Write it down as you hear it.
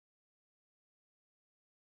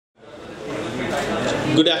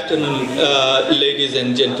Good afternoon, ladies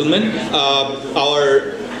and gentlemen.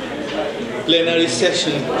 Our plenary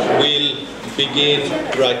session will begin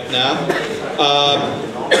right now.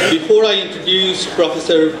 Before I introduce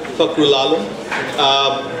Professor Fakrul,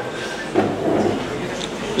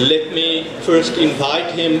 let me first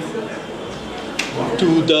invite him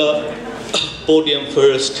to the podium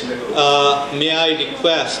first. May I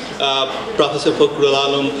request Professor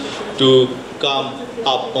Fakrul to come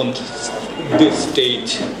up on this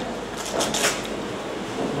stage.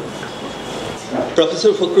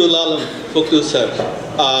 Professor Fakrul sir,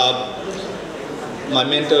 my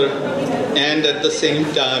mentor and at the same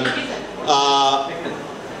time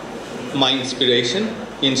my inspiration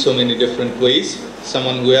in so many different ways.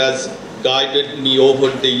 Someone who has guided me over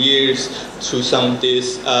the years through some of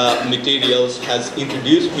these materials, has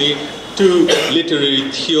introduced me to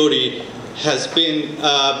literary theory, has been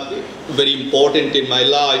very important in my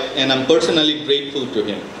life, and I'm personally grateful to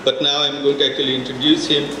him. But now I'm going to actually introduce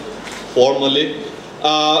him formally.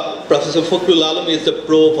 Professor Fakrul is the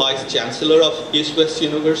Pro-Vice Chancellor of East West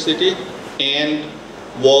University and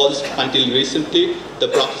was, until recently, the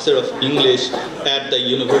Professor of English at the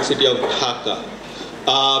University of Dhaka.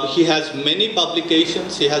 He has many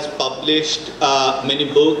publications. He has published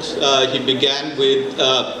many books. He began with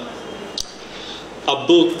a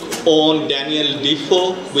book on Daniel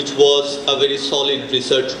Defoe, which was a very solid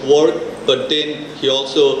research work, but then he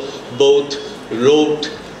also both wrote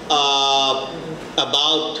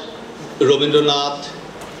about Rabindranath,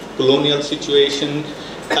 colonial situation,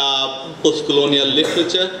 post-colonial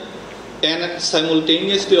literature, and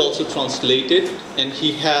simultaneously also translated, and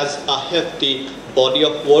he has a hefty body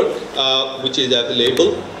of work which is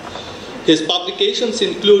available. His publications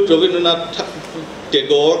include Rabindranath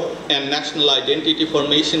Tagore and National Identity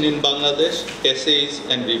Formation in Bangladesh, Essays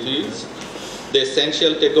and Reviews, The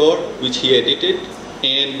Essential Tagore, which he edited,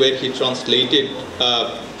 and where he translated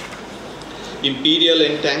Imperial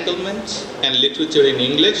Entanglements and Literature in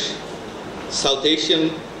English, South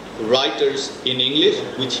Asian Writers in English,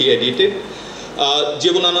 which he edited,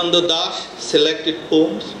 Jivanananda Das, Selected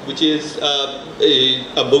Poems, which is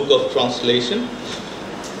a book of translation,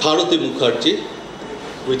 Bharati Mukherjee,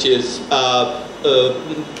 which is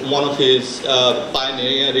one of his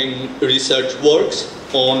pioneering research works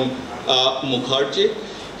on Mukherjee.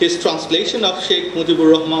 His translation of Sheikh Mujibur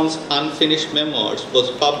Rahman's unfinished memoirs was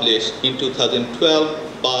published in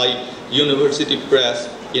 2012 by University Press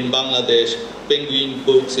in Bangladesh, Penguin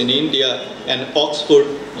Books in India, and Oxford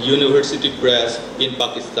University Press in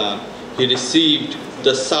Pakistan. He received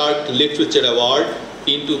the SARC Literature Award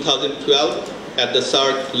in 2012 at the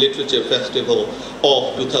SARC Literature Festival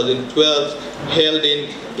of 2012 held in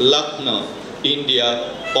Lucknow,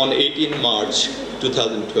 India on 18 March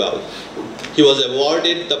 2012. He was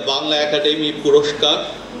awarded the Bangla Academy Puroskar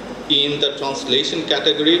in the translation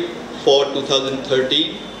category for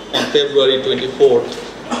 2013 on February 24,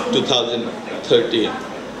 2013.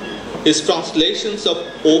 His translations of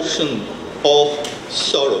Ocean of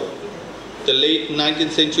Sorrow, the late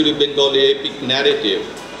 19th century Bengali epic narrative,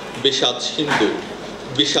 Bishad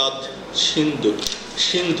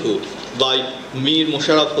Sindhu by Mir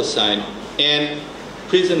Musharraf Hossain, and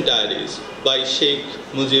Prison Diaries by Sheikh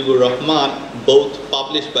Mujibur Rahman, both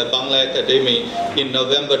published by Bangla Academy in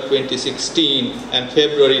November 2016 and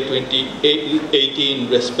February 2018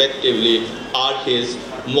 respectively, are his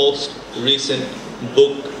most recent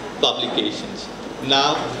book publications.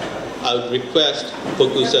 Now I would request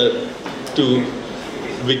Fakrul sir to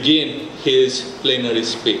begin his plenary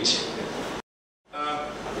speech.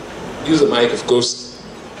 Use the mic, of course.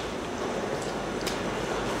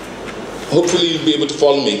 Hopefully you'll be able to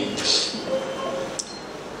follow me.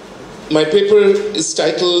 My paper is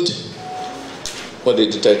titled, what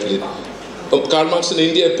did you title it? Karl Marx in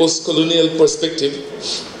India, Postcolonial Perspective.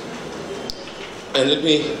 And let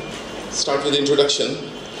me start with the introduction.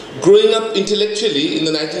 Growing up intellectually in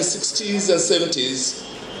the 1960s and 70s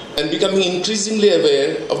and becoming increasingly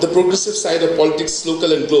aware of the progressive side of politics,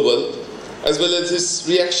 local and global, as well as its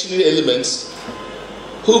reactionary elements,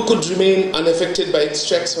 who could remain unaffected by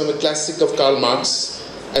extracts from a classic of Karl Marx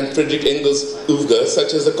and Friedrich Engels' Uvga,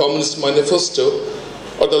 such as the Communist Manifesto,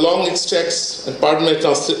 or the long extracts, and pardon my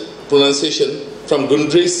pronunciation, from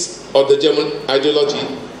Grundrisse or the German ideology,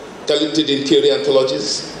 collected in theory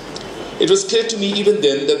anthologies. It was clear to me even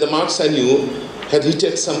then that the Marx I knew had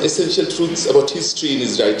hinted some essential truths about history in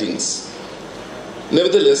his writings.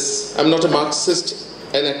 Nevertheless, I'm not a Marxist,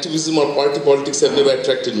 and activism or party politics have never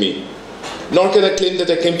attracted me. Nor can I claim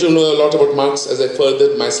that I came to know a lot about Marx as I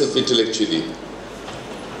furthered myself intellectually.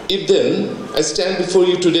 If then I stand before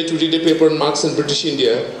you today to read a paper on Marx and British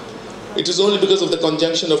India, it is only because of the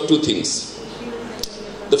conjunction of two things.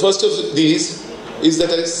 The first of these is that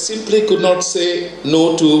I simply could not say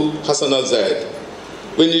no to Hassan al-Zayed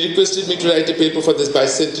when he requested me to write a paper for this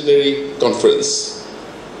Bicentenary conference.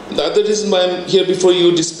 The other reason why I'm here before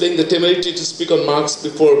you displaying the temerity to speak on Marx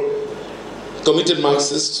before committed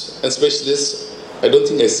Marxists and specialists, I don't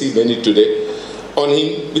think I see many today, on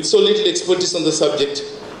him with so little expertise on the subject,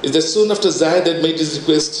 is that soon after Zayed had made his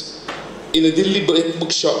request, in a Delhi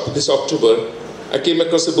bookshop this October, I came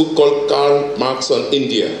across a book called Karl Marx on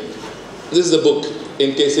India. This is the book,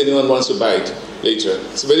 in case anyone wants to buy it later.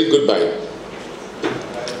 It's a very good buy.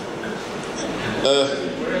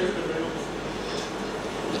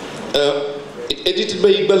 Edited by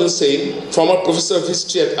Iqbal Hussain, former professor of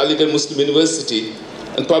history at Aligarh Muslim University,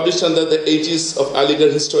 and published under the aegis of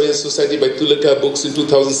Aligarh Historian Society by Tulaka Books in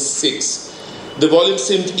 2006. The volume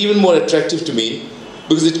seemed even more attractive to me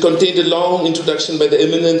because it contained a long introduction by the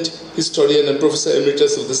eminent historian and professor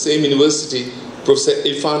emeritus of the same university, Professor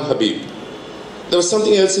Irfan Habib. There was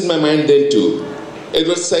something else in my mind then too.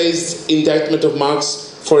 Edward Said's indictment of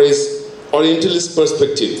Marx for his Orientalist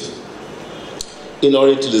perspective in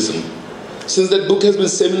Orientalism. Since that book has been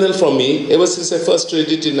seminal for me, ever since I first read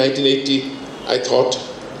it in 1980, I thought,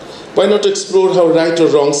 why not explore how right or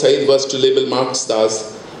wrong Said was to label Marx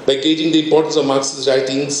thus by gauging the importance of Marx's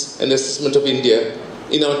writings and assessment of India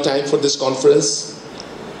in our time for this conference?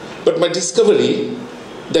 But my discovery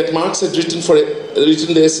that Marx had written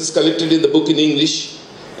the essays collected in the book in English,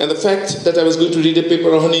 and the fact that I was going to read a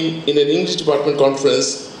paper on him in an English department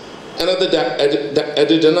conference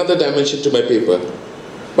added another dimension to my paper.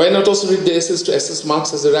 Why not also read the essays to assess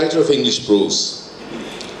Marx as a writer of English prose?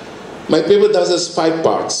 My paper thus has 5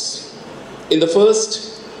 parts. In the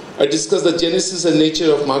first, I discuss the genesis and nature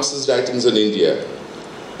of Marx's writings on India.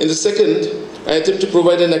 In the second, I attempt to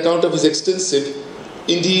provide an account of his extensive,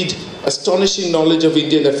 indeed astonishing knowledge of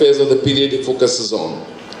Indian affairs of the period he focuses on.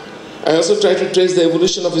 I also try to trace the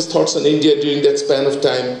evolution of his thoughts on India during that span of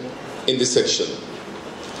time in this section.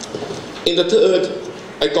 In the third,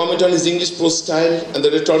 I comment on his English prose style and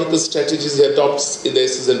the rhetorical strategies he adopts in the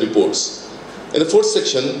essays and reports. In the fourth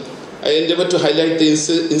section, I endeavor to highlight the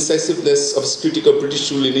incisiveness of his critique of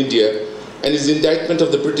British rule in India and his indictment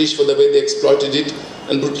of the British for the way they exploited it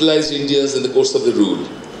and brutalized Indians in the course of the rule.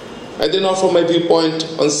 I then offer my viewpoint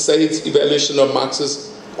on Said's evaluation of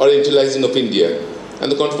Marx's Orientalizing of India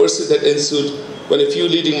and the controversy that ensued when a few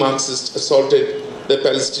leading Marxists assaulted the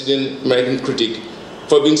Palestinian American critic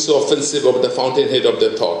for being so offensive of the fountainhead of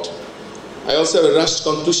their thought. I also have a rushed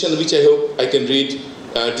conclusion which I hope I can read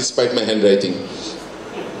despite my handwriting.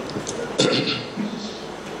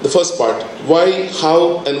 The first part, why,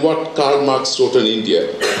 how, and what Karl Marx wrote on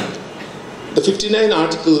India. The 59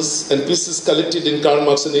 articles and pieces collected in Karl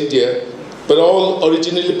Marx on India were all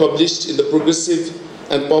originally published in the progressive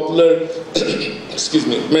and popular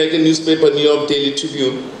American newspaper New York Daily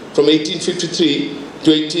Tribune from 1853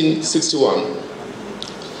 to 1861.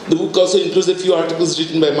 The book also includes a few articles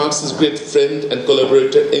written by Marx's great friend and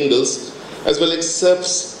collaborator Engels, as well as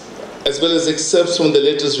excerpts from the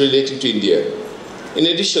letters relating to India. In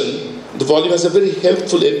addition, the volume has a very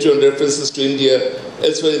helpful entry on references to India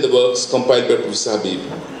elsewhere in the works compiled by Professor Habib.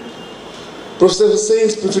 Professor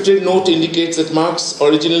Hussein's prefatory note indicates that Marx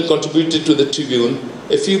originally contributed to the Tribune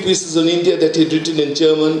a few pieces on India that he had written in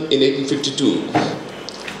German in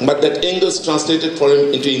 1852, but that Engels translated for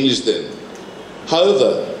him into English then.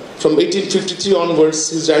 However, from 1853 onwards,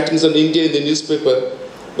 his writings on India in the newspaper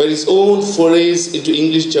were his own forays into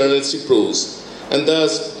English journalistic prose, and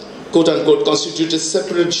thus, quote-unquote, constitute a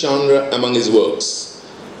separate genre among his works.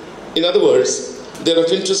 In other words, they are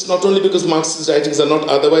of interest not only because Marx's writings are not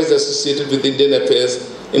otherwise associated with Indian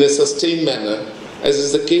affairs in a sustained manner, as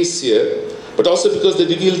is the case here, but also because they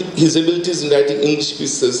reveal his abilities in writing English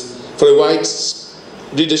pieces for a wide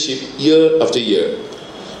readership year after year.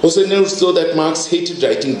 Hussain notes, though, that Marx hated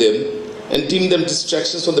writing them and deemed them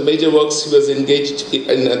distractions from the major works he was engaged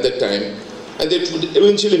in at that time, and they would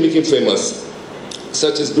eventually make him famous,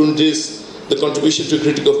 such as Grundrisse, the contribution to a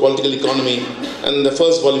critique of political economy, and the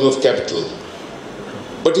first volume of Capital.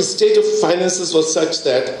 But his state of finances was such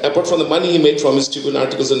that, apart from the money he made from his Tribune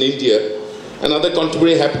articles on India and other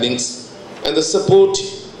contemporary happenings, and the support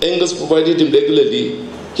Engels provided him regularly,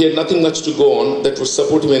 he had nothing much to go on that would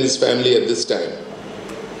support him and his family at this time.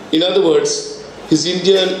 In other words, his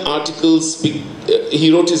Indian articles,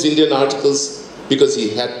 he wrote his Indian articles because he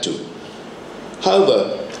had to.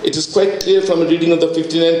 However, it is quite clear from a reading of the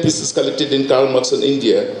 59 pieces collected in Karl Marx on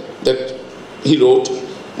India that he wrote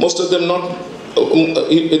most of them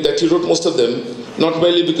not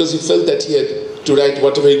merely because he felt that he had to write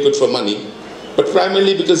whatever he could for money, but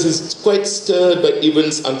primarily because he's quite stirred by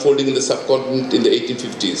events unfolding in the subcontinent in the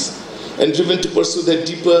 1850s and driven to pursue their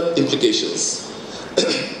deeper implications.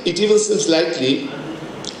 It even seems likely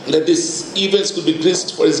that these events could be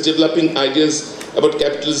grist for his developing ideas about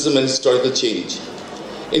capitalism and historical change.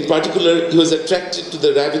 In particular, he was attracted to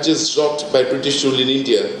the ravages wrought by British rule in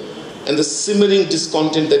India and the simmering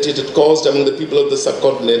discontent that it had caused among the people of the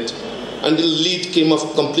subcontinent until the lead came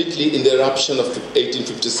off completely in the eruption of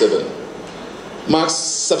 1857. Marx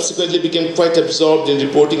subsequently became quite absorbed in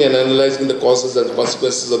reporting and analyzing the causes and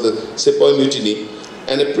consequences of the Sepoy Mutiny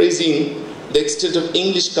and appraising the extent of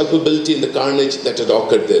English culpability in the carnage that had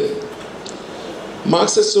occurred then.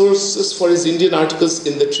 Marx's sources for his Indian articles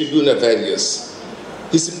in the Tribune are various.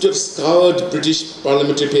 He seemed to have scoured British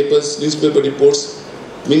parliamentary papers, newspaper reports,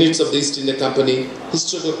 minutes of the East India Company,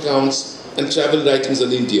 historical accounts, and travel writings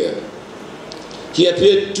on India. He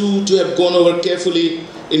appeared too to have gone over carefully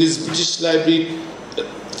in his British library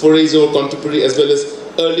forays over contemporary as well as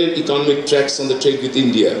earlier economic tracts on the trade with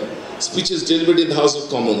India, speeches delivered in the House of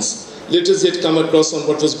Commons, letters he had come across on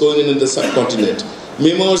what was going on in the subcontinent,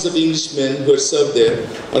 memoirs of Englishmen who had served there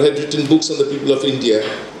or had written books on the people of India,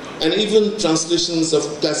 and even translations of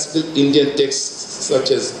classical Indian texts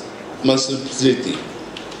such as Manusmriti.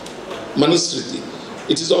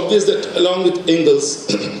 It is obvious that along with Engels,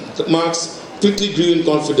 Marx quickly grew in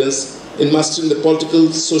confidence in mastering the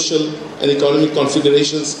political, social, and economic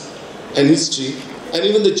configurations and history, and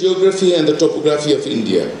even the geography and the topography of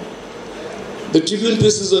India. The Tribune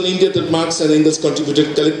pieces on India that Marx and Engels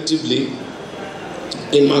contributed collectively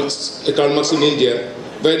in Karl Marx on India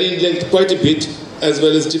vary in length quite a bit, as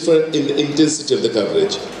well as differ in the intensity of the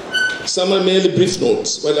coverage. Some are merely brief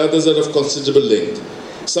notes, while others are of considerable length.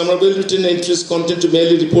 Some are well-written entries content to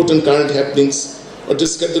merely report on current happenings or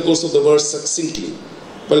describe the course of the war succinctly,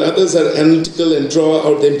 while others are analytical and draw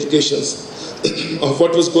out the implications of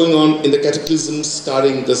what was going on in the cataclysms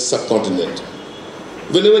scarring the subcontinent.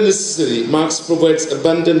 Whenever necessary, Marx provides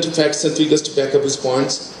abundant facts and figures to back up his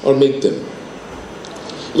points or make them.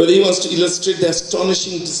 Whether he wants to illustrate the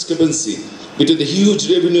astonishing discrepancy between the huge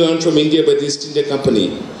revenue earned from India by the East India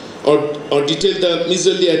Company or detail the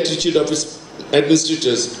miserly attitude of its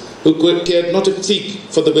administrators who cared not a fig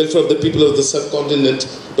for the welfare of the people of the subcontinent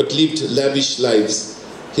but lived lavish lives,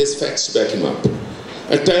 he has facts to back him up.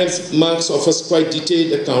 At times, Marx offers quite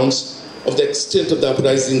detailed accounts of the extent of the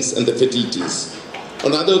uprisings and the fatalities.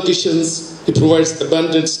 On other occasions, he provides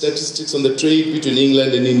abundant statistics on the trade between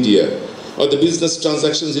England and India, or the business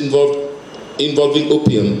transactions involving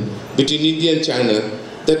opium between India and China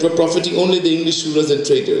that were profiting only the English rulers and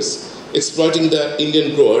traders, exploiting the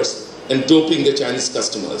Indian growers and doping the Chinese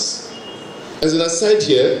customers. As an aside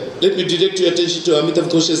here, let me direct your attention to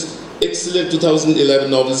Amitav Ghosh's excellent 2011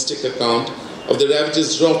 novelistic account of the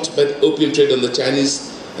ravages wrought by the opium trade on the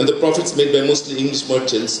Chinese and the profits made by mostly English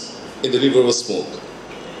merchants in the River of Smoke.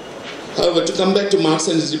 However, to come back to Marx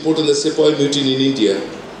and his report on the Sepoy Mutiny in India,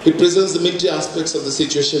 he presents the military aspects of the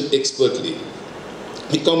situation expertly.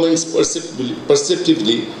 He comments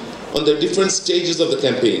perceptively on the different stages of the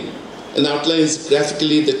campaign and outlines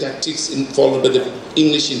graphically the tactics followed by the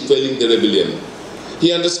English in quelling the rebellion.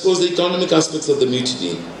 He underscores the economic aspects of the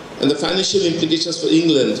mutiny and the financial implications for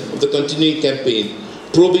England of the continuing campaign,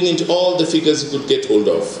 probing into all the figures he could get hold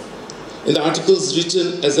of. In the articles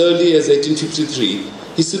written as early as 1853,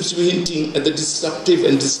 he seems to be hinting at the disruptive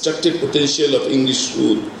and destructive potential of English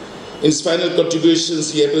rule. In his final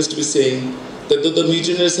contributions, he appears to be saying that though the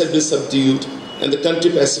mutineers had been subdued and the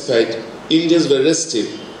country pacified, Indians were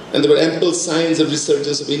restive, and there were ample signs of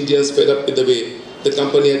resurgence of Indians fed up with the way the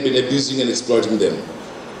company had been abusing and exploiting them.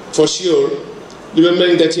 For sure,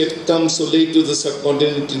 remembering that he had come so late to the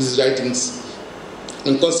subcontinent in his writings,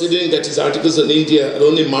 and considering that his articles on India are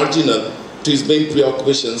only marginal to his main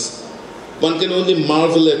preoccupations, one can only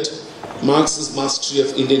marvel at Marx's mastery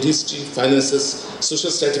of Indian history, finances, social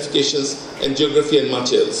stratifications, and geography and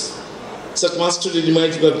much else. Such mastery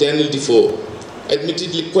reminds me of Daniel Defoe,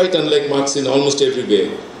 admittedly quite unlike Marx in almost every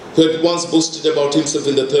way, who had once boasted about himself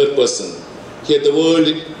in the third person. He had the world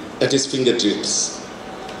at his fingertips.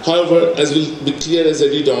 However, as will be clear as I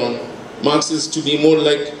read on, Marx is to be more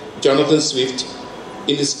like Jonathan Swift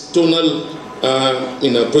in his tonal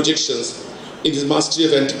projections, in his mastery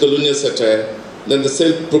of anti-colonial satire, than the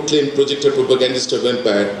self-proclaimed projector propagandist of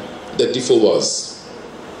empire that Defoe was.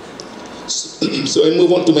 So I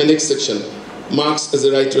move on to my next section, Marx as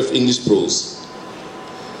a writer of English prose.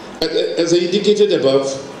 As I indicated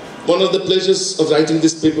above, one of the pleasures of writing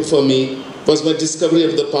this paper for me was my discovery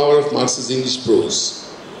of the power of Marx's English prose.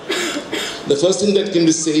 The first thing that can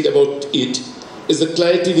be said about it is the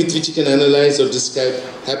clarity with which he can analyze or describe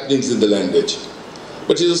happenings in the language.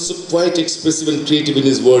 But he is also quite expressive and creative in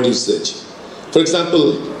his word usage. For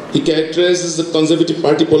example, he characterizes the Conservative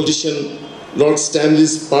Party politician Lord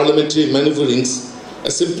Stanley's parliamentary maneuverings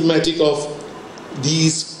as symptomatic of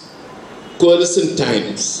these coalescent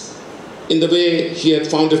times, in the way he had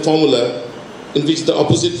found a formula in which the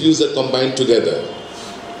opposite views are combined together.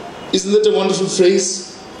 Isn't that a wonderful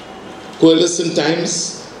phrase? Coalescent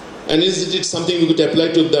times. And isn't it something we could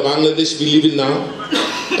apply to the Bangladesh we live in now?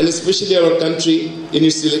 And especially our country in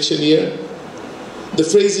its election year? The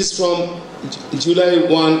phrase is from July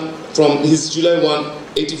 1, from his July 1,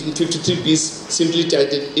 1853 piece, simply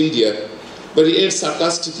titled India. But he ends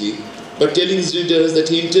sarcastically by telling his readers that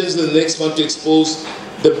he intends in the next one to expose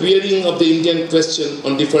the bearing of the Indian question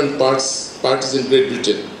on different parties in Great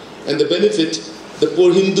Britain, and the benefit the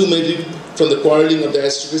poor Hindu may reap from the quarreling of the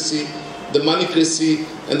aristocracy, the moneycracy,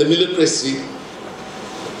 and the millocracy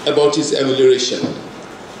about his amelioration.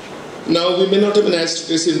 Now, we may not have an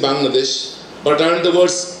aristocracy in Bangladesh, but aren't the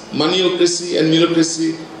words moneyocracy and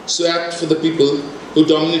millocracy so apt for the people who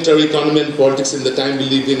dominate our economy and politics in the time we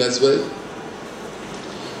live in as well?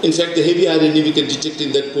 In fact, the heavy irony we can detect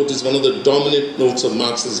in that quote is one of the dominant notes of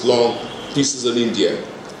Marx's long pieces on India.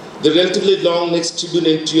 The relatively long next Tribune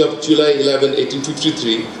entry of July 11,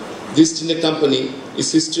 1853, the East India Company,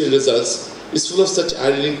 its history and results, is full of such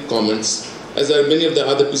ironic comments, as are many of the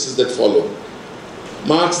other pieces that follow.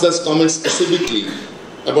 Marx thus comments acidically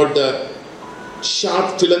about the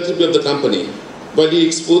sharp philanthropy of the company, while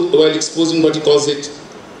exposing what he calls it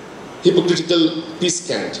hypocritical peace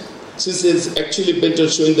cant, since it is actually bent on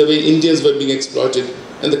showing the way Indians were being exploited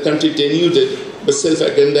and the country denuded by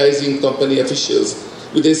self-aggrandizing company officials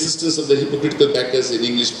with the assistance of the hypocritical backers in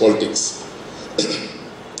English politics.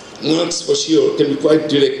 Marx, for sure, can be quite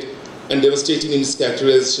direct and devastating in his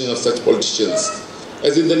characterization of such politicians,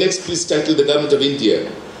 as in the next piece titled The Government of India,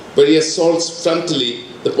 where he assaults frontally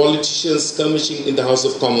the politicians skirmishing in the House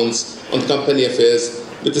of Commons on company affairs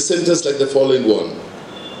with a sentence like the following one,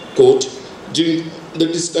 quote, during the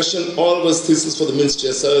discussion, all was thesis for the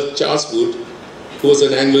minister, Sir Charles Wood, who was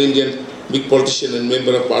an Anglo-Indian Whig politician and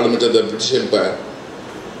member of Parliament of the British Empire,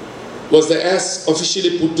 was the ass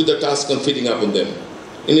officially put to the task on feeding up on them.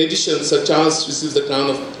 In addition, Sir Charles receives the crown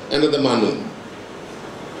of another Manu.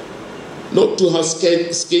 Note to how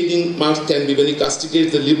scathing Marx can be when he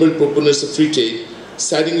castigates the liberal proponents of free trade,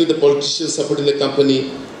 siding with the politicians supporting the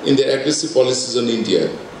company in their aggressive policies on India.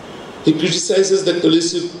 He criticizes the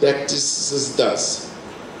collusive practices thus,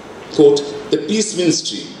 quote, the peace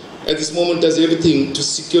ministry at this moment does everything to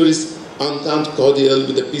secure its entente cordiale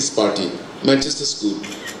with the peace party, Manchester School,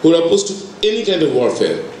 who are opposed to any kind of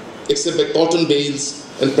warfare, except by cotton bales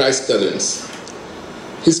and price currents.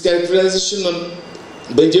 His characterization on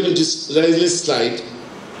Benjamin Disraeli's slide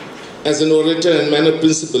as an orator and man of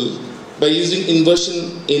principle by using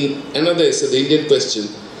inversion in another essay, The Indian Question,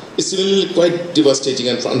 is similarly quite devastating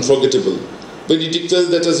and unforgettable. When he declares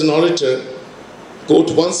that as an orator,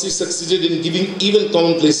 quote, once he succeeded in giving even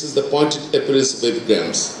commonplaces the pointed appearance of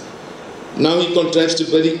epigrams. Now he contrives to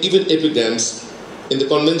bury even epigrams in the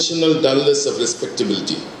conventional dullness of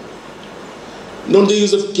respectability. Note the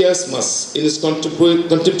use of chiasmus in his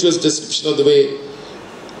contemptuous description of the way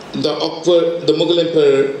the Mughal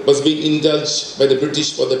emperor was being indulged by the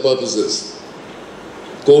British for their purposes.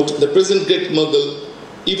 Quote, the present great Mughal,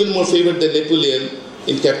 even more favored than Napoleon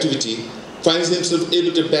in captivity, finds himself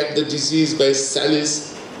able to back the disease by his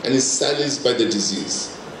sallies and his sallies by the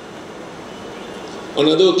disease. On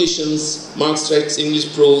other occasions, Marx writes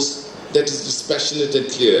English prose that is dispassionate and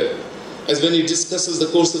clear, as when he discusses the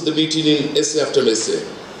course of the meeting in essay after essay,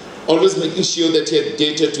 always making sure that he had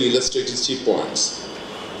data to illustrate his chief points.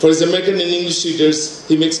 For his American and English readers,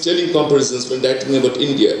 he makes telling comparisons when writing about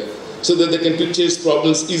India, so that they can picture his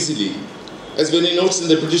problems easily, as when he notes in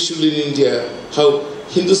the British rule in India how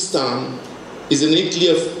Hindustan is an Italy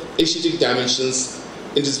of Asiatic dimensions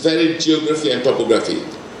in its varied geography and topography.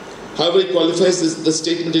 However, he qualifies the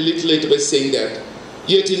statement a little later by saying that,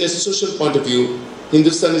 yet in a social point of view,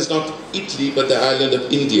 Hindustan is not Italy but the island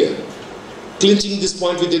of India. Clinching this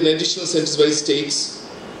point with an additional sentence where he states,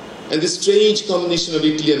 and this strange combination of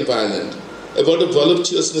Italy and of Ireland, a world of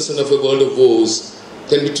voluptuousness and of a world of woes,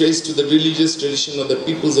 can be traced to the religious tradition of the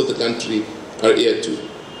peoples of the country are heir to.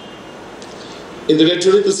 In the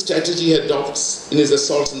rhetorical strategy he adopts in his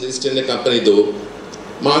assaults on the East India Company, though,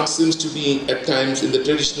 Marx seems to be at times in the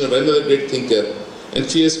tradition of another great thinker and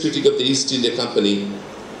fierce critic of the East India Company,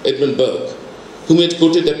 Edmund Burke, whom he had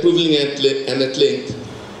quoted approvingly and at length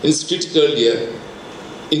in his critique earlier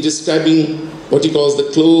in describing what he calls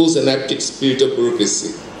the close and abject spirit of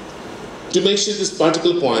bureaucracy. To make sure this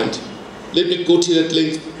particle point, let me quote here at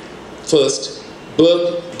length first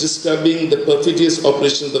Burke describing the perfidious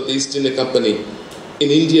operations of the East India Company in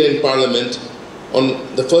India in Parliament on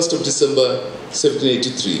the 1st of December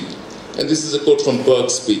 1783. And this is a quote from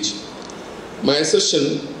Burke's speech. My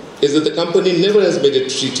assertion is that the company never has made a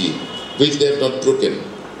treaty which they have not broken.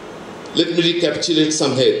 Let me recapitulate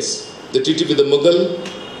some heads. The treaty with the Mughal,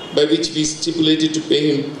 by which we stipulated to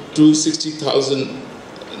pay him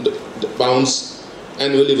 £260,000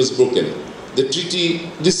 annually, was broken. This treaty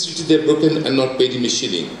they have broken and not paid him a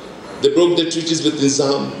shilling. They broke their treaties with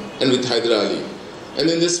Nizam and with Hyder Ali. And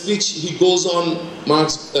in the speech, he goes on,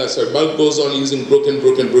 Burke goes on using broken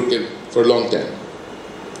for a long time.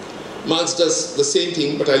 Marx does the same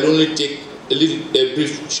thing, but I'll only take a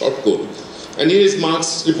brief short quote. And here is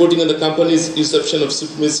Marx reporting on the company's usurpation of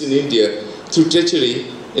supremacy in India through treachery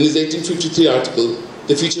in his 1853 article,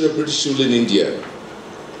 The Future of British Rule in India.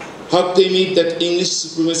 How came it that English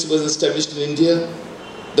supremacy was established in India?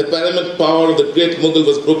 The paramount power of the great Mughal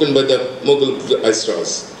was broken by the Mughal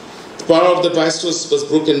Viceroys. The power of the Viceroys was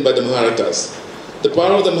broken by the Maharathas. The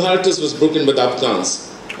power of the Maharathas was broken by the Afghans.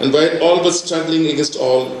 And while all was struggling against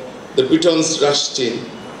all, the Britons rushed in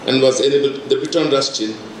and was able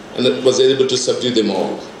to subdue them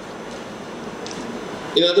all.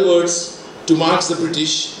 In other words, to Marx the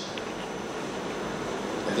British,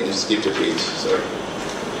 I think I skipped a page, sorry.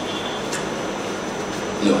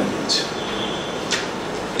 No, I didn't.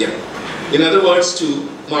 Yeah. In other words, to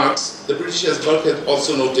Marx, the British, as Burke had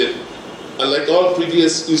also noted, are like all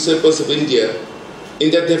previous usurpers of India, in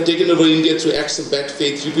that they have taken over India through acts of bad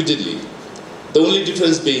faith repeatedly. The only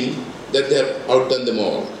difference being that they have outdone them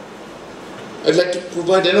all. I'd like to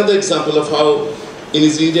provide another example of how, in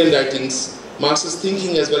his Indian writings, Marx's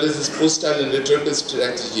thinking as well as his post-style and rhetorical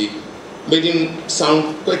strategy made him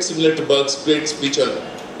sound quite similar to Burke's great speech on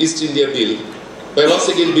East India Bill, by once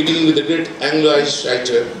again beginning with the great Anglo-Irish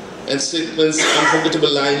writer and statements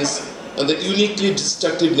unforgettable lines on the uniquely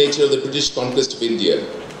destructive nature of the British conquest of India.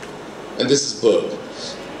 And this is Burke.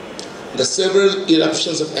 The several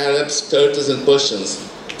eruptions of Arabs, Tartars and Persians,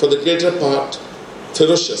 for the greater part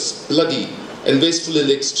ferocious, bloody and wasteful in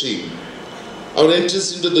the extreme. Our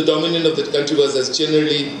entrance into the dominion of that country was as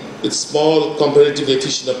generally, with small comparative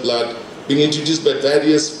effusion of blood, being introduced by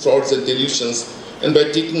various frauds and delusions, and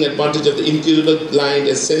by taking advantage of the incurable, blind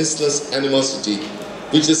and senseless animosity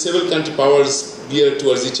which the several country powers bear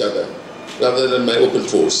towards each other, rather than by open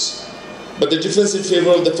force. But the difference in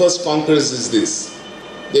favor of the first conquerors is this.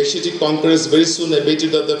 The Asiatic conquerors very soon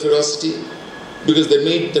abated of their ferocity because they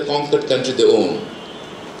made the conquered country their own.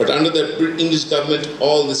 But under the English government,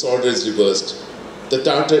 all this order is reversed. The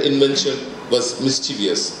Tartar invention was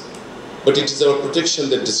mischievous, but it is our protection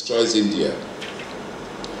that destroys India.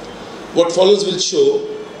 What follows will show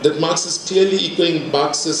that Marx is clearly echoing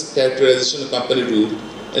Marx's characterization of company rule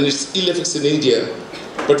and its ill effects in India,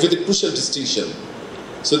 but with a crucial distinction.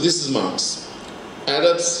 So this is Marx.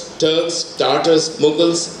 Arabs, Turks, Tartars,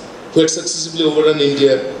 Mughals, who had successively overrun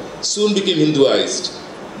India, soon became Hinduized,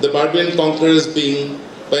 the barbarian conquerors being,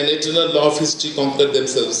 by an eternal law of history, conquered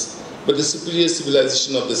themselves by the superior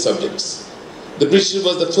civilization of their subjects. The British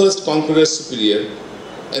was the first conqueror superior,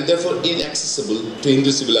 and therefore inaccessible to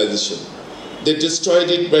Hindu civilization. They destroyed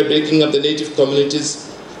it by breaking up the native communities,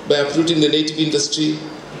 by uprooting the native industry,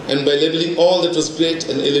 and by leveling all that was great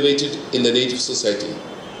and elevated in the native society.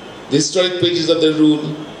 The historic pages of their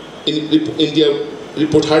rule in India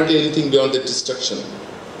report hardly anything beyond their destruction.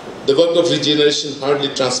 The work of regeneration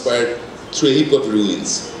hardly transpired through a heap of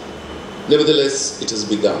ruins. Nevertheless, it has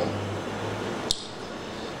begun.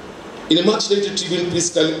 In a much later Tribune piece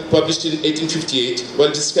published in 1858, while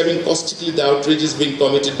describing caustically the outrages being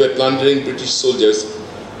committed by plundering British soldiers,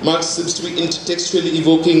 Marx seems to be intertextually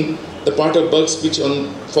evoking the part of Burke's speech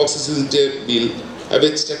on Fox's India Bill I've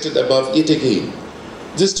extracted above yet again.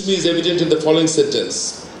 This to me is evident in the following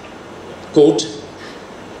sentence. Quote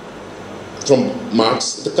from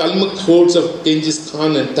Marx, the Kalmuk hordes of Genghis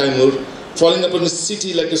Khan and Timur, falling upon a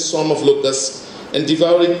city like a swarm of locusts and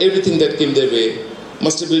devouring everything that came their way,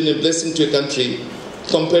 must have been a blessing to a country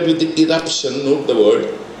compared with the eruption, note the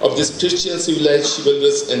word, of these Christian, civilized,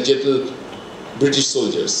 chivalrous and gentle British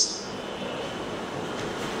soldiers.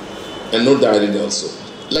 And note the irony also.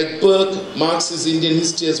 Like Burke, Marx's Indian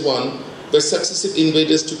history as one where successive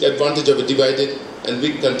invaders took advantage of a divided and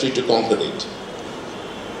weak country to conquer it.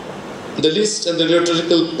 The list and the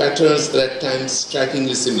rhetorical patterns are at times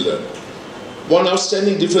strikingly similar. One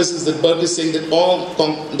outstanding difference is that Burke is saying that all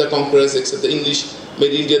the conquerors except the English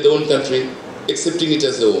made India their own country, accepting it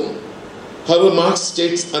as their own. However, Marx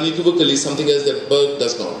states unequivocally something else that Burke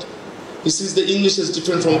does not. He sees the English as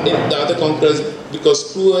different from the other conquerors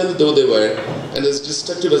because cruel though they were and as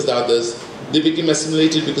destructive as the others, they became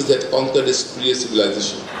assimilated because they had conquered a superior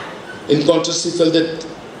civilization. In contrast, he felt that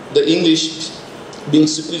the English, being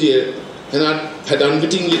superior, had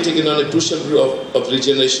unwittingly taken on a crucial role of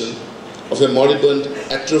regeneration of a moribund,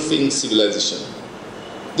 atrophying civilization.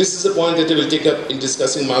 This is a point that I will take up in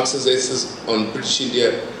discussing Marx's essays on British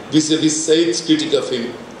India vis-a-vis Said's critique of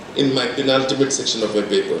him in my penultimate section of my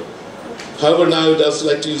paper. However, now I would also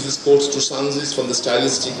like to use this quote to transit from the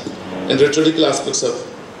stylistic and rhetorical aspects of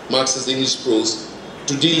Marx's English prose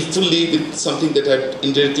to deal fully with something that I've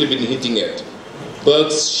indirectly been hinting at,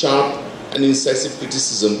 Burke's sharp and incisive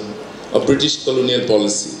criticism of British colonial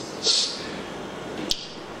policy.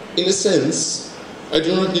 In a sense, I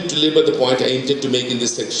do not need to labor the point I intend to make in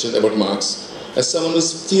this section about Marx as someone who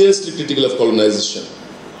is fiercely critical of colonization,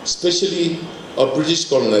 especially of British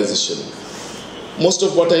colonization. Most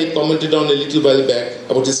of what I commented on a little while back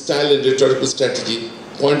about his style and rhetorical strategy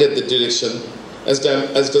point at the direction, as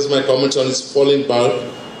does my comments on his falling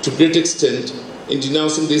power to great extent in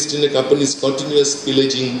denouncing the East India Company's continuous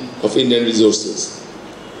pillaging of Indian resources.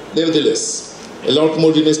 Nevertheless, a lot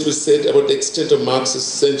more remains to be said about the extent of Marx's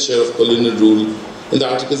censure of colonial rule in the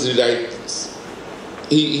articles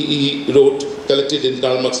he wrote, collected in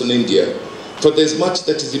Karl Marx on India, for there is much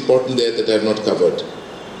that is important there that I have not covered.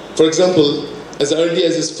 For example, as early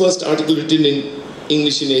as his first article written in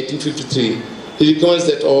English in 1853, he recommends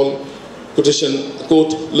that all, quotation,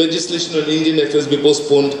 quote, legislation on Indian affairs be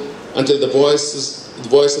postponed until the voice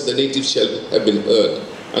of the natives shall have been heard,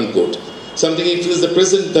 unquote. Something he feels the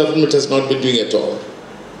present government has not been doing at all.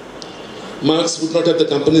 Marx would not have the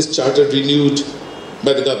company's charter renewed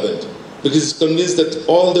by the government because he's convinced that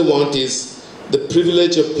all they want is the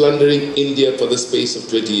privilege of plundering India for the space of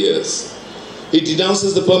 20 years. He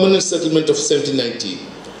denounces the permanent settlement of 1790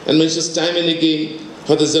 and mentions time and again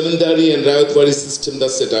how the zamindari and rayatwari system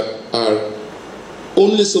thus set up are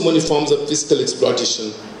only so many forms of fiscal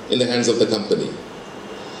exploitation in the hands of the company.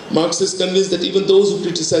 Marx is convinced that even those who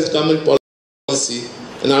criticize government policy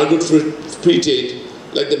and argued for free trade,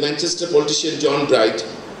 like the Manchester politician John Bright,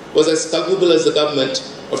 was as culpable as the government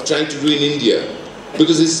of trying to ruin India,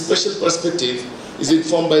 because his special perspective is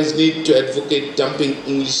informed by his need to advocate dumping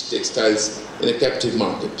English textiles in a captive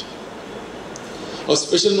market. Of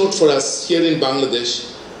special note for us here in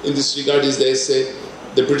Bangladesh in this regard is the essay,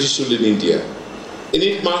 The British Rule in India. In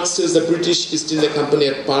it, Marx says the British East India Company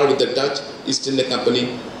at par with the Dutch East India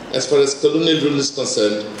Company as far as colonial rule is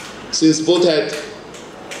concerned, since both had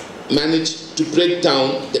managed to break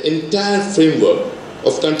down the entire framework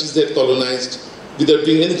of countries they had colonized without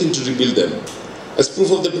doing anything to rebuild them. As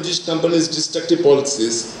proof of the British company's destructive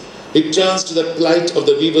policies, it turns to the plight of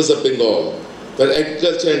the weavers of Bengal, where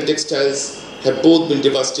agriculture and textiles have both been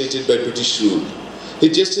devastated by British rule. He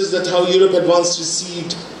gestures that how Europe had once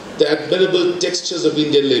received the admirable textures of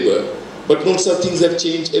Indian labor, but notes how things have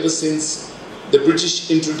changed ever since the British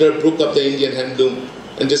intruder broke up the Indian handloom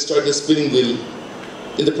and destroyed the spinning wheel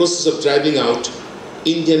in the process of driving out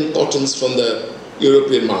Indian cottons from the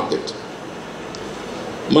European market.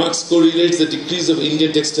 Marx correlates the decrease of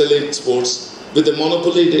Indian textile exports with the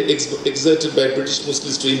monopoly exerted by British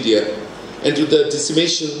Muslims to India and to the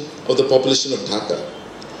decimation of the population of Dhaka.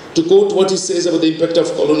 To quote what he says about the impact of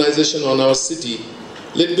colonization on our city,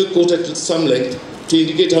 let me quote at some length to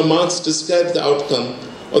indicate how Marx described the outcome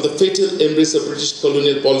of the fatal embrace of British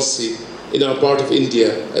colonial policy in our part of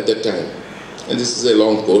India at that time. And this is a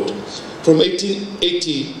long quote. From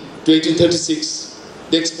 1880 to 1836,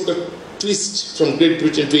 the export of twist from Great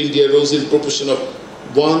Britain to India rose in proportion of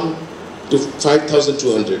 1 to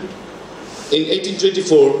 5,200. In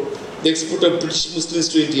 1824, the export of British Muslims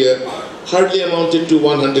to India hardly amounted to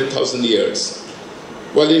 100,000 years,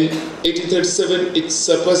 while in 1837 it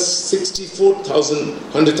surpassed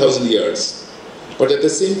 100,000 years. But at the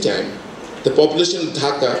same time, the population of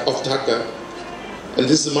Dhaka, and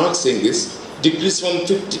this is Marx saying this, decreased from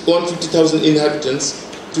 150,000 inhabitants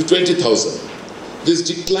to 20,000. This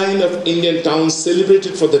decline of Indian towns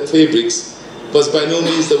celebrated for their fabrics was by no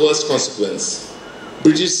means the worst consequence.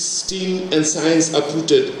 British steam and science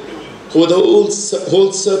uprooted over the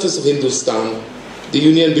whole surface of Hindustan the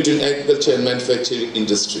union between agriculture and manufacturing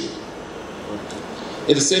industry.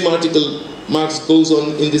 In the same article, Marx goes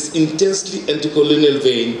on in this intensely anti-colonial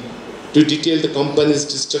vein to detail the company's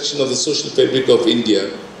destruction of the social fabric of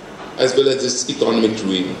India as well as its economic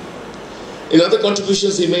ruin. In other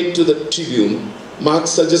contributions he made to the Tribune,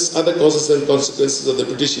 Marx suggests other causes and consequences of the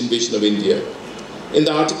British invasion of India. In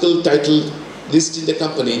the article titled "The East India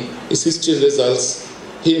Company, Its History and Results,"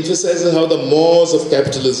 he emphasizes how the maws of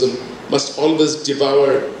capitalism must always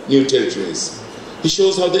devour new territories. He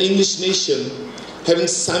shows how the English nation, having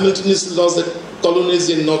simultaneously lost the colonies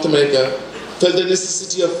in North America, felt the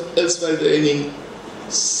necessity of elsewhere reigning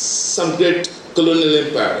some great colonial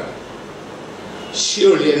empire.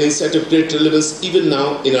 Surely an insight of great relevance even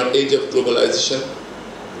now in our age of globalization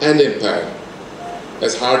and empire,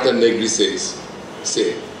 as Hart and Negri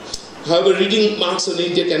say. However, reading Marx on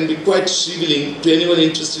India can be quite revealing to anyone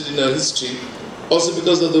interested in our history, also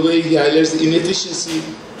because of the way he highlights the inefficiency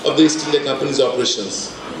of the East India Company's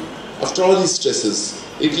operations. After all his stresses,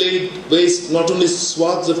 it laid waste not only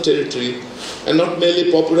swaths of territory and not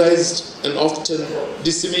merely pauperized and often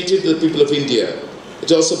decimated the people of India,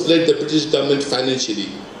 it also plagued the British government financially.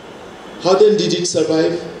 How then did it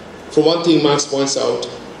survive? For one thing, Marx points out,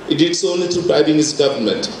 it did so only through bribing its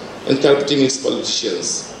government and corrupting its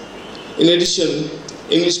politicians. In addition,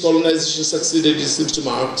 English colonization succeeded, it seems to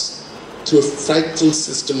Marx, through a frightful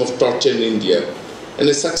system of torture in India and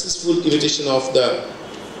a successful imitation of the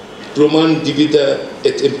Roman divida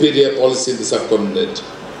et imperia policy in the subcontinent.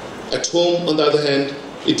 At home, on the other hand,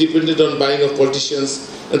 it depended on buying of politicians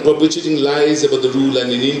and perpetuating lies about the rule,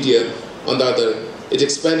 and in India, on the other, it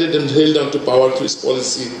expanded and held on to power through its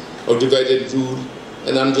policy of divided rule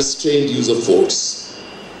and unrestrained use of force.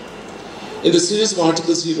 In the series of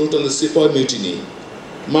articles he wrote on the Sepoy Mutiny,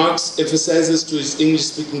 Marx emphasizes to his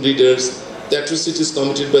English-speaking readers the atrocities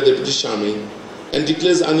committed by the British Army and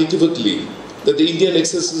declares unequivocally that the Indian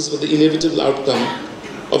excesses were the inevitable outcome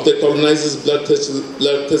of the colonizers'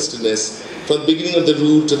 bloodthirstiness from the beginning of the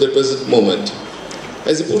rule to the present moment.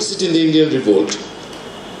 As he puts it in the Indian Revolt,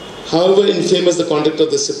 however infamous the conduct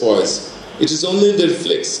of the Sepoys, it is only the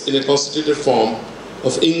reflex in a constituted form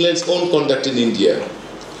of England's own conduct in India,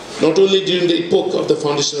 not only during the epoch of the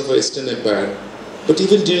foundation of our Eastern Empire, but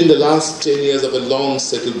even during the last 10 years of a long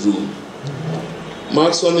settled rule.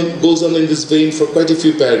 Marx goes on in this vein for quite a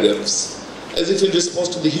few paragraphs, as if in response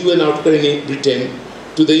to the hue and outcry in Britain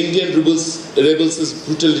to the Indian rebels'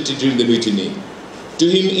 brutality during the mutiny. To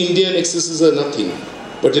him, Indian excesses are nothing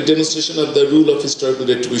but a demonstration of the rule of historical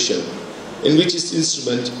retribution, in which its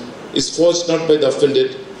instrument is forged not by the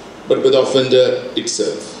offended, but by the offender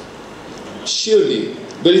itself. Surely,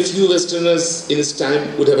 very few Westerners in his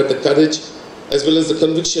time would have had the courage as well as the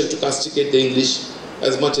conviction to castigate the English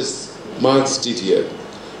as much as Marx did here.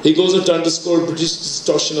 He goes on to underscore British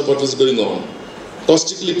distortion of what was going on,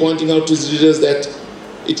 caustically pointing out to his readers that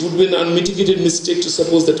it would be an unmitigated mistake to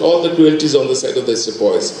suppose that all the cruelty is on the side of the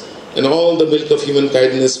Sepoys and all the milk of human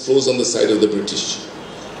kindness flows on the side of the British.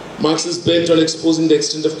 Marx is bent on exposing the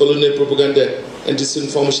extent of colonial propaganda and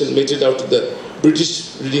disinformation meted out to the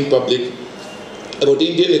British reading public about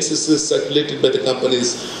Indian excesses circulated by the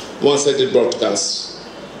company's one-sided broadcasts.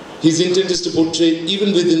 His intent is to portray,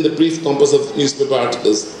 even within the brief compass of newspaper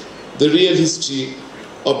articles, the real history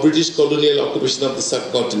of British colonial occupation of the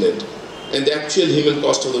subcontinent and the actual human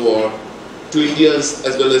cost of the war to Indians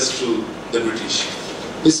as well as to the British.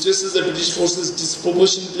 He stresses the British forces'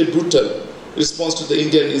 disproportionately brutal response to the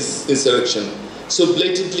Indian insurrection, so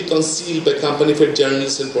blatantly concealed by company-fed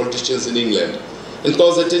journalists and politicians in England, and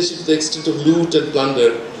calls attention to the extent of loot and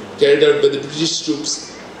plunder carried out by the British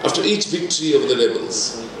troops after each victory over the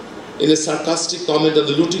rebels. In a sarcastic comment on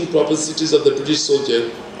the looting propensities of the British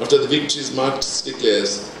soldier after the victories, Marx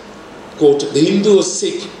declares, quote, "The Hindu or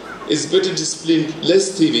Sikh is better disciplined, less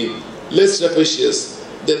thieving, less rapacious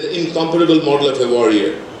than the incomparable model of a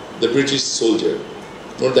warrior, the British soldier."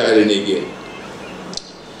 Note the irony again.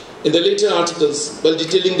 In the later articles, while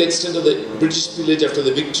detailing the extent of the British pillage after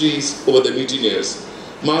the victories over the mutineers,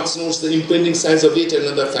 Marx notes the impending signs of yet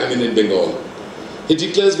another famine in Bengal. He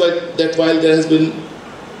declares that while there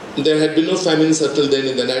had been no famines until then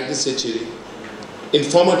in the 19th century, in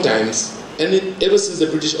former times, and ever since the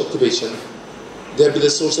British occupation, they have been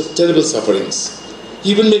the source of terrible sufferings.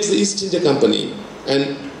 He even makes the East India Company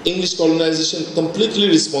and English colonization completely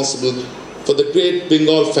responsible for the great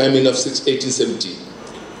Bengal famine of 1870.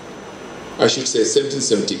 I should say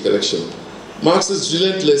 1770, correction. Marx is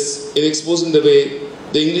relentless in exposing the way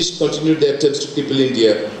the English continued their attempts to cripple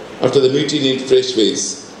India after the mutiny in fresh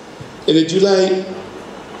ways. In a July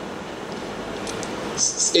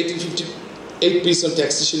 1858 piece on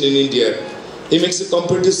taxation in India, he makes a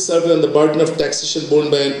comparative survey on the burden of taxation borne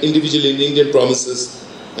by an individual in Indian provinces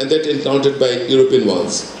and that encountered by European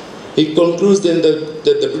ones. He concludes then that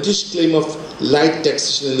the British claim of light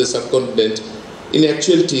taxation in the subcontinent in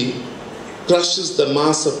actuality crushes the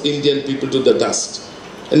mass of Indian people to the dust,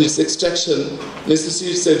 and its extraction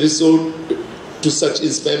necessitates a resort to such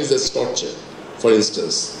infamies as torture, for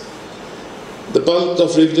instance. The bulk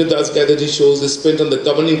of revenue thus gathered, he shows, is spent on the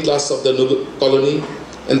governing class of the colony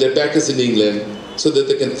and their backers in England so that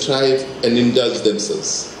they can thrive and indulge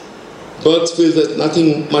themselves. Marx feels that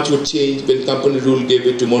nothing much would change when company rule gave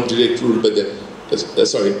way to more direct rule by the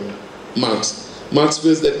Marx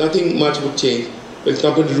feels that nothing much would change when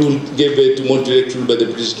company rule gave way to more direct rule by the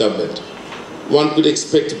British government. One could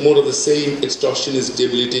expect more of the same extortionist,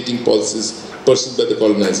 debilitating policies pursued by the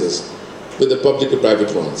colonizers, whether public or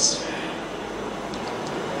private ones.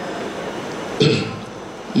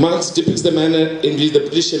 Marx depicts the manner in which the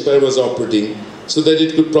British Empire was operating so that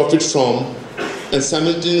it could profit from and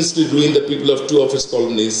simultaneously ruin the people of two of its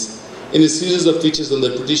colonies in a series of features on the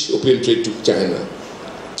British opium trade to China.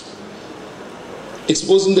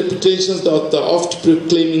 Exposing the pretensions of the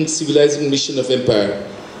oft-proclaiming civilizing mission of empire,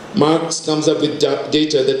 Marx comes up with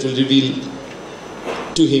data that will reveal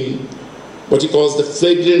to him what he calls the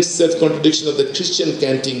flagrant self-contradiction of the Christian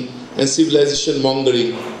canting and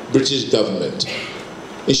civilization-mongering British government.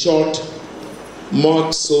 In short,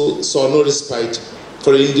 Marx saw no respite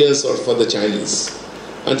for Indians or for the Chinese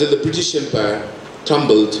until the British Empire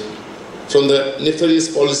crumbled from the nefarious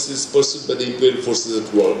policies pursued by the imperial forces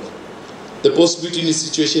at work. The post-mutiny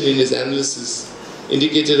situation in his analysis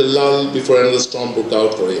indicated a lull before another storm broke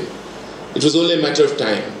out for him. It was only a matter of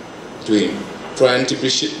time to him for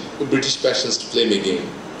anti-British passions to flame again.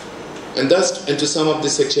 And thus, and to sum up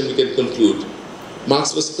this section, we can conclude,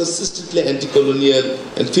 Marx was consistently anti-colonial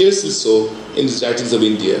and fiercely so in his writings of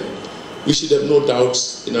India. We should have no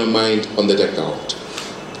doubts in our mind on that account.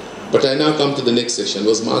 But I now come to the next section,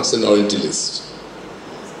 was Marx an Orientalist?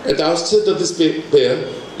 At the outset of this paper,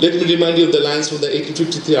 let me remind you of the lines from the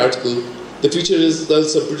 1853 article, The Future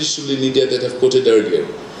Results of British Rule in India, that I have quoted earlier,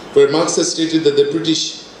 where Marx has stated that the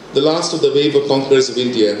British, the last of the wave of conquerors of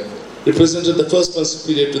India, represented the first one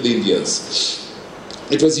superior to the Indians.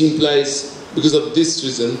 It was, he implies, because of this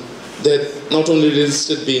reason, that not only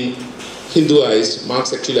resisted being Hinduized,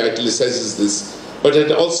 Marx actually italicizes this, but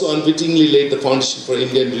had also unwittingly laid the foundation for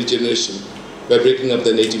Indian regeneration by breaking up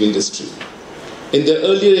the native industry. In the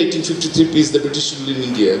earlier 1853 piece, The British Rule in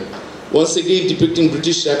India, once again depicting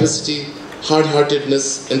British rapacity,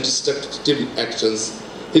 hard-heartedness and destructive actions,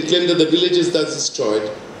 he claimed that the villages thus destroyed,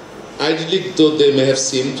 idyllic though they may have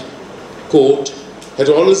seemed, quote, had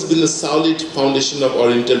always been the solid foundation of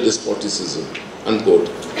Oriental despotism, unquote.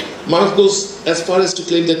 Marx goes as far as to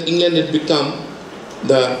claim that England had become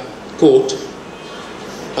the, quote,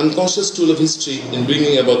 unconscious tool of history in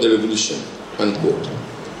bringing about the revolution, unquote.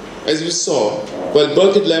 As we saw, while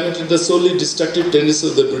Burke had lamented the solely destructive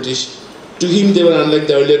tendencies of the British, to him they were unlike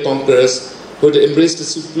the earlier conquerors who had embraced a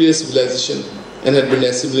superior civilization and had been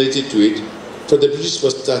assimilated to it, for the British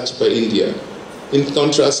was touched by India. In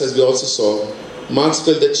contrast, as we also saw, Marx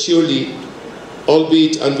felt that surely,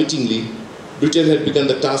 albeit unwittingly, Britain had begun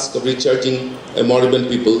the task of recharging a moribund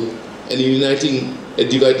people and uniting a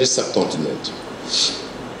divided subcontinent.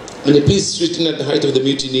 In a piece written at the height of the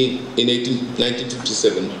mutiny in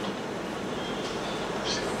 1857,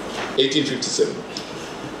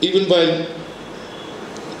 even while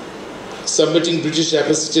submitting British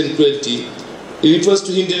rapacity and cruelty, he refers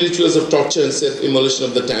to Hindu rituals of torture and self-immolation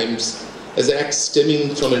of the times as acts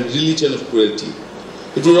stemming from a religion of cruelty.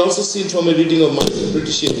 It was also seen from a reading of Marx in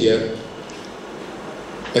British India.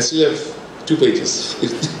 I still have 2 pages,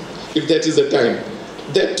 if that is the time.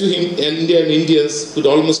 That to him, India and Indians could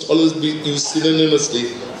almost always be used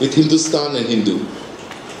synonymously with Hindustan and Hindu.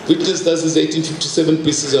 Witness thus his 1857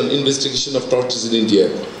 pieces on investigation of tortures in India,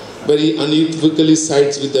 where he unequivocally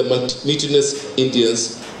sides with the mutinous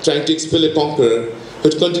Indians, trying to expel a conqueror who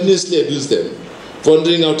had continuously abused them,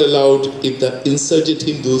 wondering out aloud if the insurgent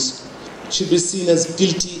Hindus should be seen as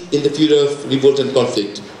guilty in the fury of revolt and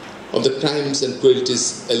conflict of the crimes and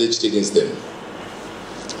cruelties alleged against them.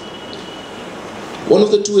 One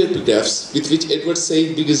of the 2 epigraphs with which Edward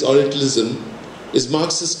Said begins Orientalism is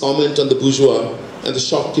Marx's comment on the bourgeois and the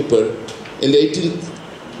shopkeeper in the 18th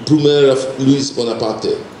Brumaire of Louis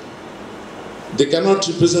Bonaparte. They cannot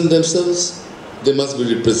represent themselves, they must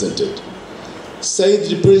be represented. Said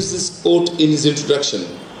reprints this quote in his introduction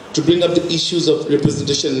to bring up the issues of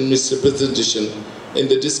representation and misrepresentation in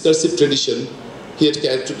the discursive tradition he had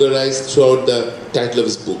categorized throughout the title of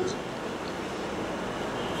his book.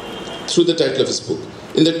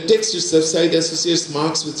 In the text itself, Said associates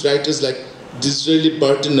Marx with writers like Disraeli,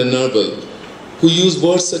 Burton and Nerval, who use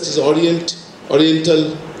words such as Oriental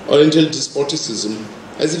despotism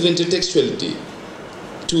as if intertextuality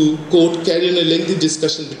to, quote, carry on a lengthy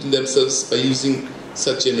discussion between themselves by using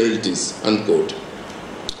such generalities, unquote.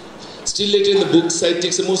 Still later in the book, Said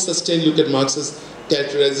takes a more sustained look at Marx's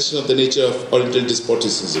characterization of the nature of Oriental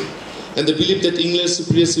despotism and the belief that England's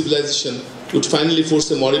superior civilization would finally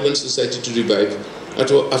force a moribund society to revive,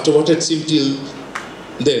 after what had seemed till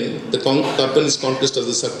then the company's conquest of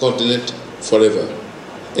the subcontinent forever.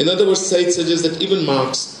 In other words, Said suggests that even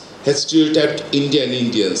Marx had stereotyped India and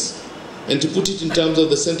Indians, and to put it in terms of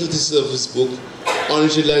the central thesis of his book,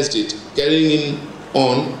 originalized it, carrying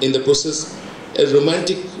on in the process a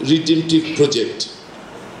romantic redemptive project,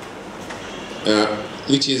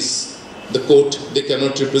 which is the quote, "They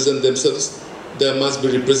cannot represent themselves, they must be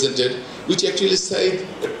represented," which actually Said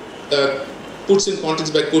puts in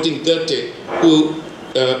context by quoting Goethe,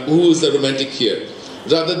 who is the romantic here,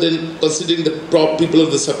 rather than considering the people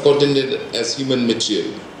of the subcontinent as human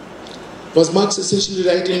material. Was Marx essentially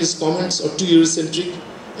right in his comments, or too Eurocentric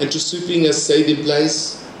and too sweeping as Said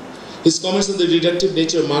implies? His comments on the reductive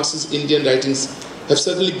nature of Marx's Indian writings have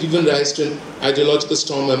certainly given rise to an ideological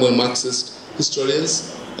storm among Marxist historians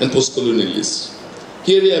and postcolonialists.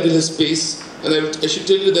 Here I will have space, and I should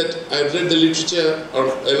tell you that I have read the literature,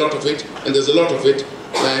 or a lot of it, and there's a lot of it,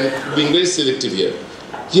 and I am being very selective here.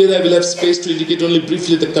 Here I will have space to indicate only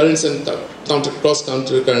briefly the currents and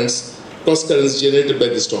cross-currents generated by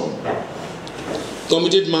the storm.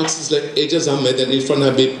 Committed Marxists like Ejaz Ahmed and Irfan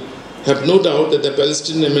Habib have no doubt that the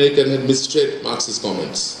Palestinian American had misread Marx's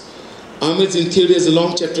comments. Ahmed's in theory has a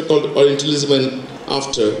long chapter called Orientalism and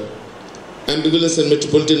After, Ambivalence and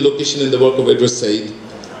Metropolitan Location in the work of Edward Said,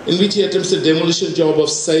 in which he attempts a demolition job of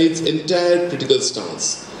Said's entire critical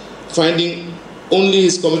stance, finding only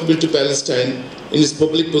his commitment to Palestine in his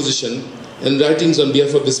public position and writings on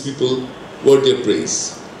behalf of his people worthy of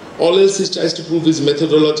praise. All else he tries to prove is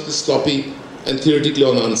methodologically sloppy and theoretically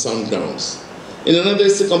on unsound grounds. In another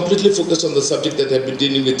essay completely focused on the subject that I have been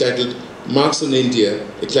dealing with, titled Marx on India,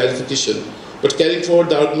 a clarification, but carrying forward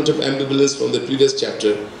the argument of ambivalence from the previous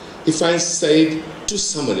chapter, he finds Said too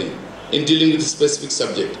summary in dealing with a specific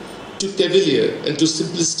subject, too cavalier and too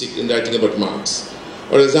simplistic in writing about Marx.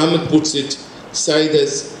 Or as Ahmed puts it, Said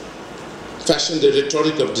has fashioned a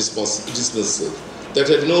rhetoric of dismissal that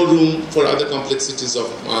had no room for other complexities of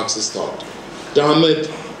Marx's thought. To Ahmed,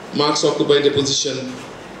 Marx occupied a position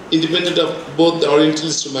independent of both the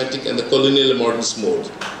Orientalist romantic and the colonial modernist mode.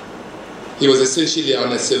 He was essentially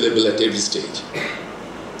unassailable at every stage.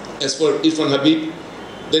 As for Irfan Habib,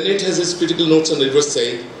 the net has his critical notes on Edward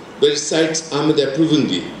Said, where it cites Ahmed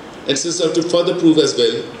approvingly and sets out to further prove as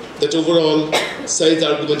well that overall Said's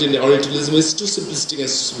argument in Orientalism is too simplistic and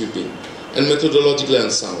sweeping and methodologically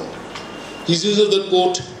unsound. His use of the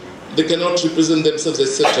quote, "They cannot represent themselves,"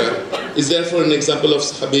 etc., is therefore an example of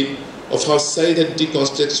Habib of how Said had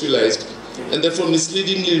decontextualized and therefore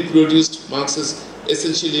misleadingly reproduced Marx's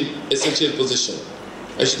essential position.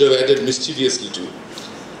 I should have added mischievously too.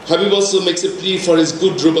 Habib also makes a plea for his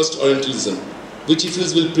good, robust Orientalism, which he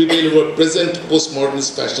feels will prevail over present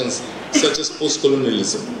postmodernist fashions such as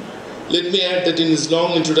postcolonialism. Let me add that in his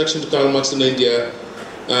long introduction to Karl Marx in India,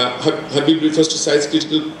 Habib refers to Said's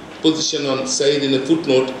critical position on Said in a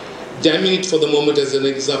footnote, damning it for the moment as an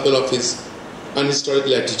example of his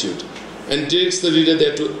unhistorical attitude, and directs the reader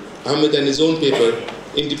there to Ahmed and his own paper,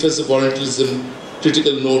 In Defense of Orientalism,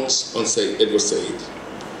 Critical Notes on Edward Said.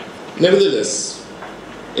 Nevertheless,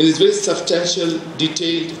 in his very substantial,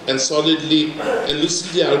 detailed, and solidly and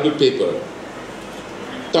lucidly argued paper,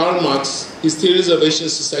 Karl Marx, his theories of Asian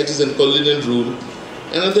societies and colonial rule,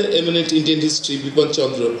 another eminent Indian historian,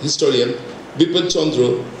 Bipan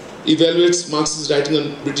Chandra, evaluates Marx's writing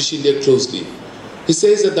on British India closely. He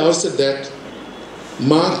says at the outset that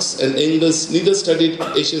Marx and Engels neither studied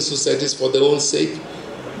Asian societies for their own sake,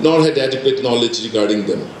 nor had adequate knowledge regarding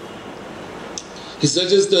them. He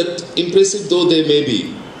suggests that, impressive though they may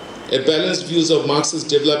be, a balanced views of Marx's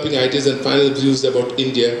developing ideas and final views about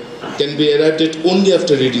India can be arrived at only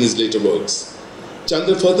after reading his later works.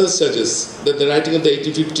 Chandra further suggests that the writing of the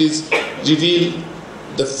 1850s revealed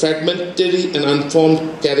the fragmentary and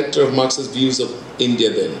unformed character of Marx's views of India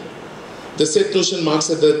then. The set notion Marx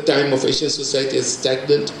at the time of Asian society as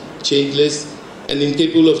stagnant, changeless, and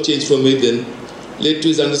incapable of change from within led to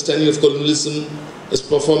his understanding of colonialism as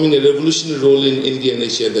performing a revolutionary role in India and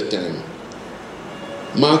Asia at that time.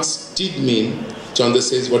 Marx did mean, Chandra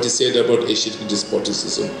says, what he said about Asiatic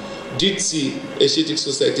despotism, did see Asiatic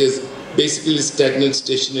society as basically stagnant,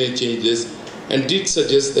 stationary, changeless, and did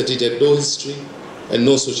suggest that it had no history and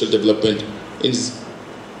no social development in his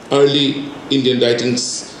early Indian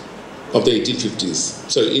writings of the 1850s.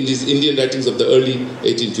 Sorry, in his Indian writings of the early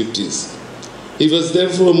 1850s. He was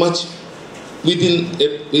therefore much within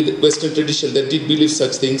a Western tradition that did believe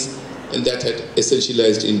such things and that had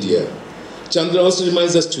essentialized India. Chandra also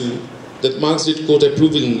reminds us too that Marx did quote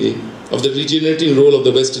approvingly of the regenerating role of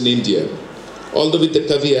the West in India, although with the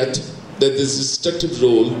caveat that this destructive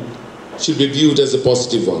role should be viewed as a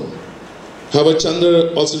positive one. However,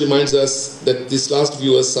 Chandra also reminds us that this last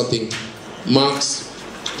view was something Marx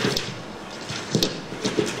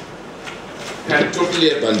had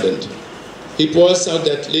totally abandoned. He points out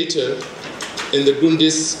that later, in the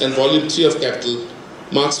Grundrisse and Volume 3 of Capital,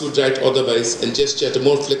 Marx would write otherwise and gesture at a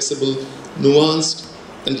more flexible, nuanced,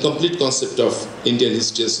 and complete concept of Indian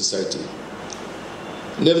history and society.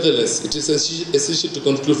 Nevertheless, it is essential to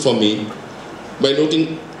conclude for me by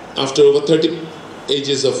noting after over 30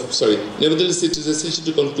 pages of, nevertheless it is essential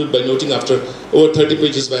to conclude by noting after over 30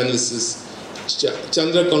 pages of analysis,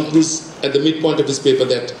 Chandra concludes at the midpoint of his paper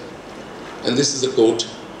that, and this is a quote,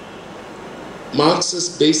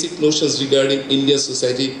 Marx's basic notions regarding Indian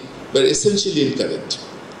society were essentially incorrect,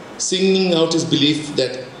 singling out his belief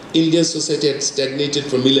that Indian society had stagnated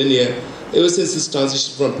for millennia ever since its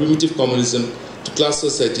transition from primitive communism to class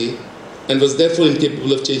society, and was therefore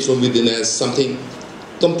incapable of change from within as something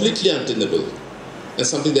completely untenable and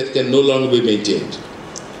something that can no longer be maintained.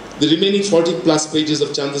 The remaining 40 plus pages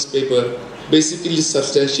of Chandra's paper basically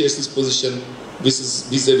substantiates his position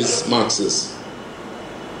vis-a-vis Marx's.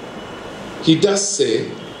 He does say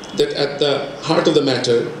that at the heart of the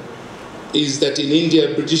matter is that in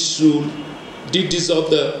India, British rule did dissolve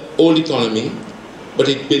the old economy, but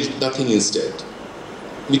it built nothing instead,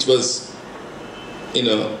 which was,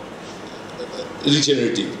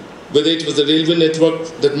 regenerative. Whether it was the railway network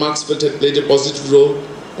that Marx felt had played a positive role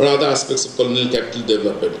or other aspects of colonial capital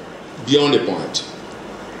development, beyond a point.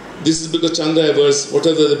 This is because Chandra avers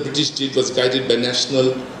whatever the British did was guided by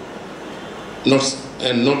national, not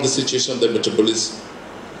the situation of the metropolis.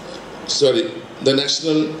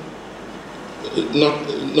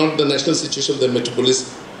 Not the national situation of the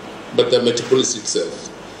metropolis, but the metropolis itself.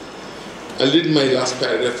 I'll read my last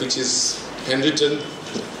paragraph, which is handwritten,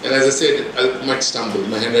 and as I said, I might stumble.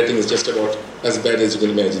 My handwriting is just about as bad as you can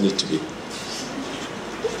imagine it to be.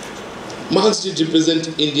 Marx did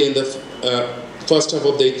represent India in the first half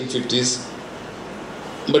of the 1850s,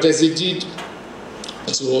 but as he did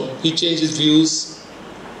so, he changed his views,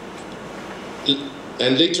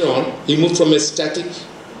 and later on, he moved from a static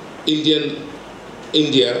India,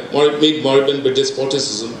 made moribund by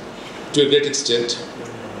despotism to a great extent,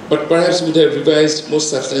 but perhaps would have revised more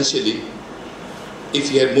substantially if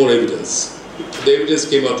he had more evidence. The evidence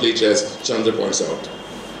came out later, as Chandra points out.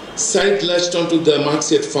 Said latched onto the Marx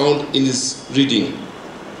he had found in his reading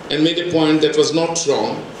and made a point that was not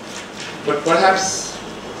wrong, but perhaps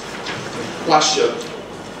partial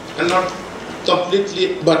and not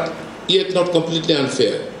completely, but yet not completely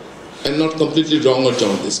unfair and not completely wrong or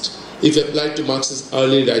jaundiced if applied to Marx's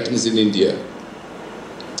early writings in India.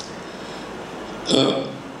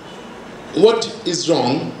 What is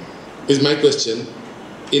wrong, is my question,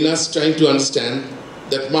 in us trying to understand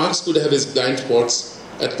that Marx could have his blind spots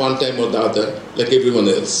at one time or the other, like everyone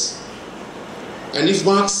else. And if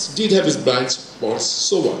Marx did have his blind spots,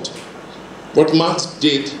 so what? What Marx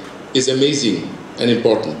did is amazing and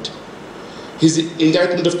important. His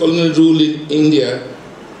indictment of colonial rule in India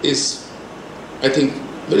is, I think,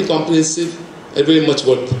 very comprehensive and very much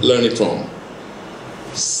worth learning from.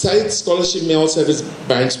 Said's scholarship may also have its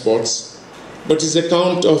blind spots, but his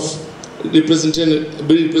account of representation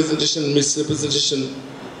and misrepresentation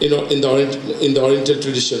in the Oriental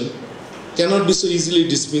tradition cannot be so easily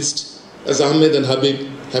dismissed as Ahmed and Habib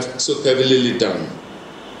have so cavalierly done.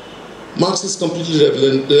 Marx is completely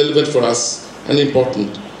relevant for us and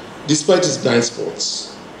important, despite his blind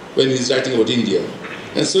spots when he is writing about India.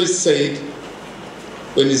 And so is Said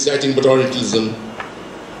when he is writing about Orientalism,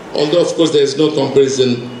 although of course there is no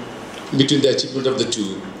comparison between the achievement of the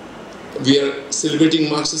two. We are celebrating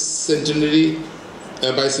Marx's centenary,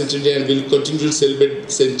 bicentenary, and will continue to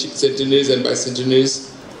celebrate centenaries and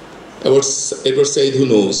bicentenaries. About Said, who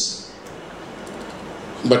knows?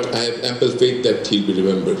 But I have ample faith that he'll be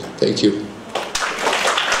remembered. Thank you.